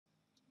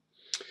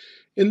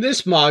In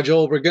this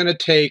module, we're going to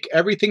take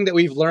everything that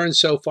we've learned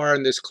so far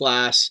in this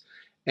class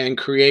and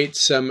create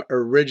some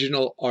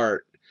original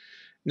art.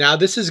 Now,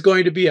 this is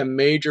going to be a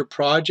major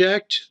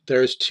project.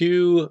 There's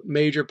two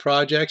major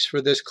projects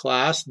for this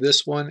class,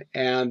 this one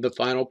and the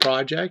final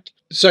project.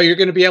 So you're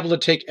going to be able to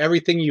take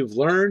everything you've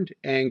learned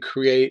and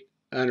create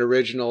an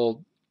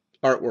original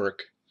artwork.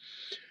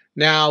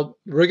 Now,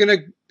 we're going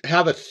to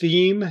have a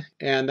theme,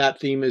 and that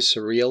theme is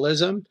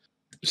surrealism.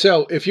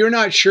 So if you're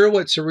not sure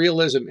what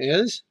surrealism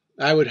is,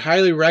 I would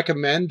highly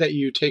recommend that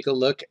you take a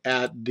look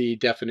at the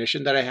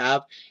definition that I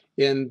have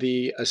in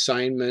the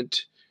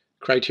assignment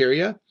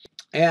criteria.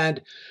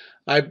 And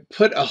I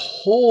put a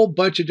whole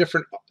bunch of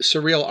different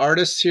surreal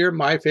artists here,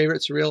 my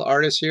favorite surreal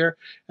artists here,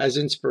 as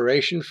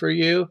inspiration for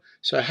you.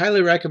 So I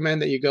highly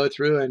recommend that you go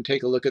through and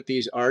take a look at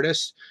these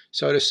artists.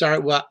 So to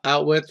start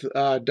out with,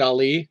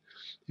 Dali.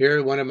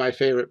 Here, one of my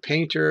favorite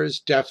painters,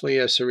 definitely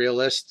a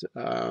surrealist.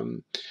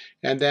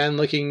 And then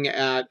looking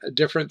at a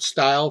different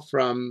style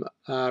from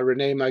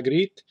Rene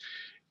Magritte.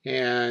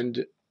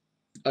 And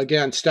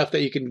again, stuff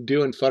that you can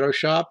do in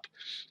Photoshop.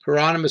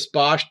 Hieronymus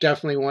Bosch,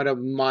 definitely one of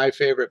my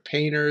favorite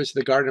painters.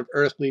 The Garden of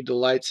Earthly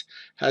Delights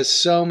has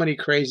so many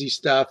crazy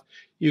stuff.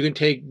 You can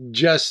take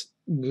just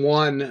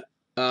one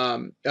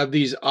of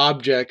these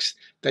objects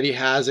that he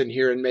has in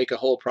here and make a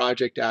whole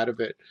project out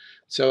of it.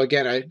 So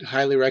again, I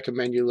highly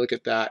recommend you look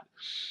at that.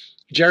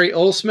 Jerry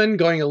Olsman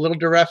going a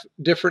little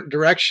different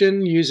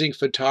direction, using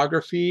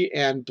photography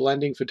and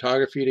blending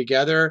photography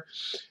together.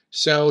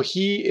 So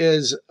he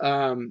is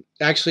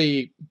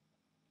actually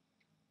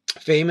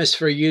famous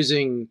for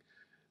using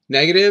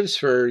negatives,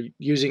 for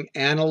using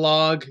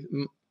analog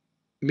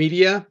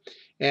media,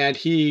 and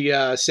he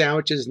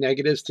sandwiches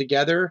negatives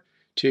together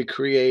to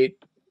create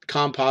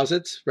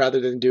composites rather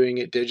than doing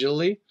it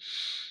digitally.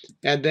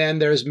 And then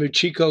there's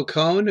Michiko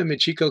Kon. And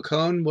Michiko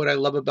Kon, what I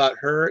love about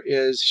her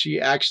is she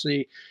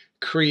actually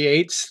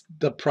creates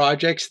the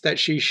projects that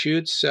she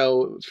shoots.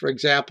 So for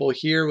example,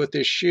 here with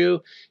this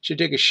shoe, she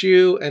took a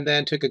shoe and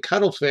then took a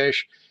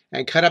cuttlefish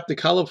and cut up the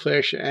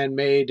cuttlefish and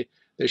made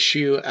the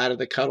shoe out of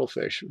the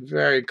cuttlefish.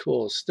 Very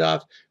cool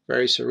stuff,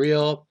 very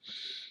surreal.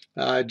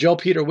 Joe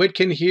Peter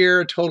Whitkin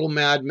here, total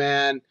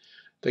madman.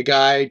 The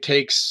guy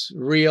takes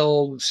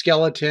real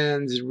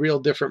skeletons, real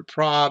different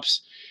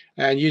props,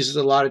 and uses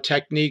a lot of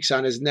techniques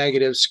on his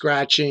negatives,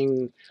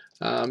 scratching,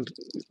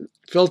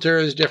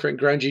 filters,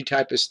 different grungy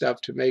type of stuff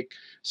to make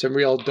some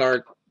real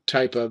dark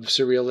type of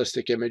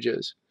surrealistic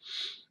images.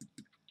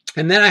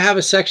 And then I have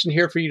a section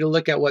here for you to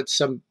look at what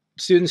some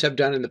students have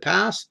done in the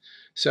past.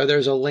 So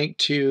there's a link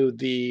to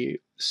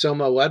the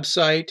SOMA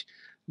website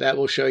that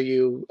will show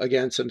you,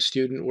 again, some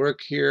student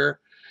work here.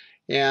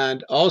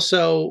 And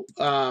also,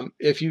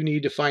 if you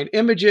need to find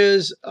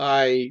images,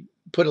 I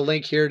put a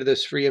link here to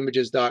this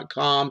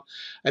freeimages.com.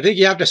 I think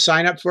you have to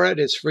sign up for it.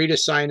 It's free to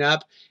sign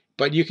up,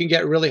 but you can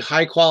get really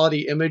high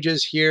quality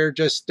images here.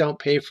 Just don't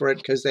pay for it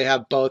because they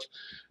have both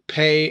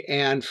pay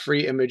and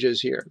free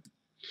images here.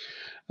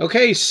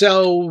 Okay,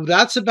 so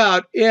that's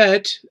about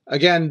it.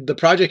 Again, the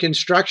project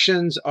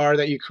instructions are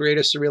that you create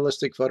a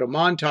surrealistic photo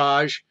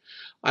montage.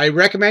 I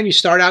recommend you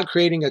start out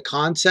creating a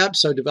concept,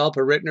 so develop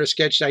a written or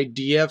sketched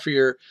idea for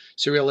your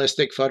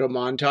surrealistic photo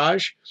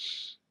montage.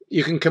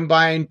 You can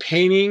combine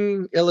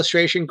painting,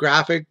 illustration,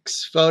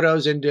 graphics,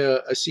 photos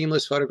into a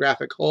seamless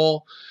photographic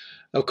whole.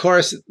 Of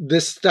course,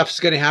 this stuff's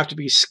going to have to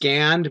be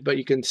scanned, but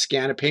you can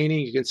scan a painting,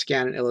 you can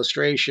scan an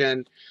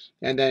illustration,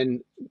 and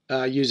then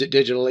use it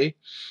digitally.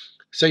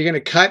 So you're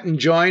going to cut and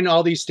join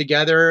all these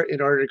together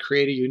in order to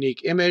create a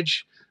unique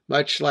image,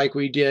 much like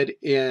we did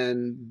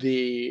in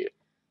the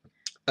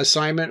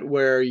assignment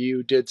where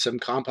you did some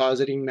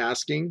compositing,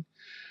 masking.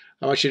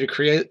 I want you to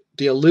create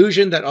the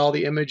illusion that all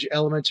the image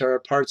elements are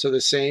parts of the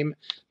same.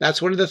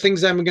 That's one of the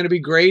things I'm going to be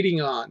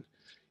grading on,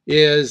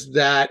 is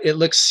that it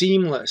looks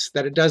seamless,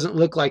 that it doesn't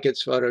look like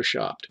it's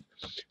photoshopped.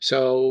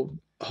 So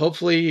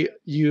hopefully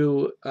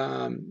you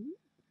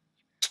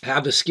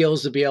have the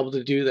skills to be able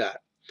to do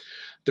that.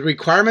 The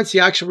requirements, the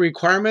actual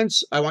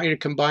requirements, I want you to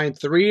combine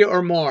 3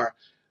 or more.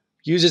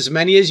 Use as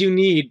many as you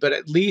need, but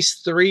at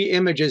least 3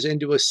 images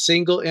into a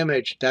single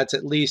image. That's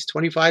at least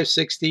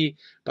 2560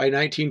 by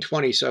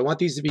 1920. So I want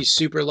these to be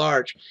super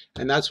large.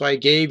 And that's why I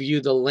gave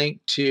you the link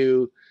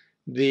to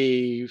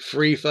the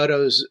free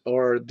photos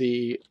or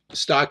the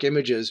stock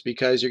images,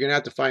 because you're going to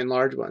have to find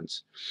large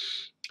ones.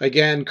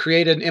 Again,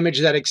 create an image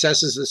that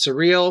accesses the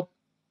surreal.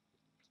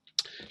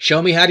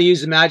 Show me how to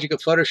use the magic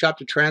of Photoshop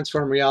to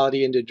transform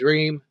reality into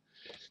dream.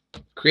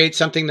 Create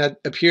something that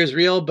appears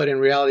real, but in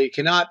reality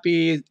cannot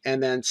be,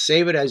 and then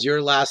save it as your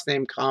last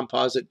name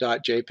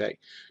composite.jpg.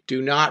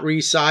 Do not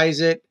resize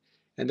it,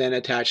 and then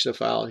attach the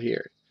file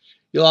here.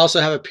 You'll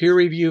also have a peer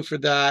review for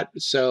that,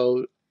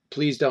 so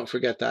please don't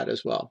forget that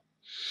as well.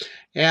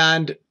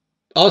 And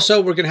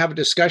also, we're going to have a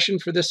discussion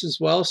for this as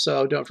well,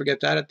 so don't forget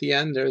that at the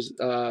end. There's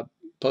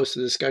post a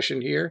discussion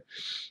here.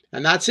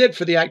 And that's it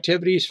for the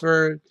activities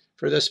for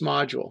this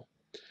module.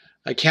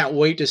 I can't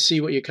wait to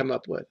see what you come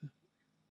up with.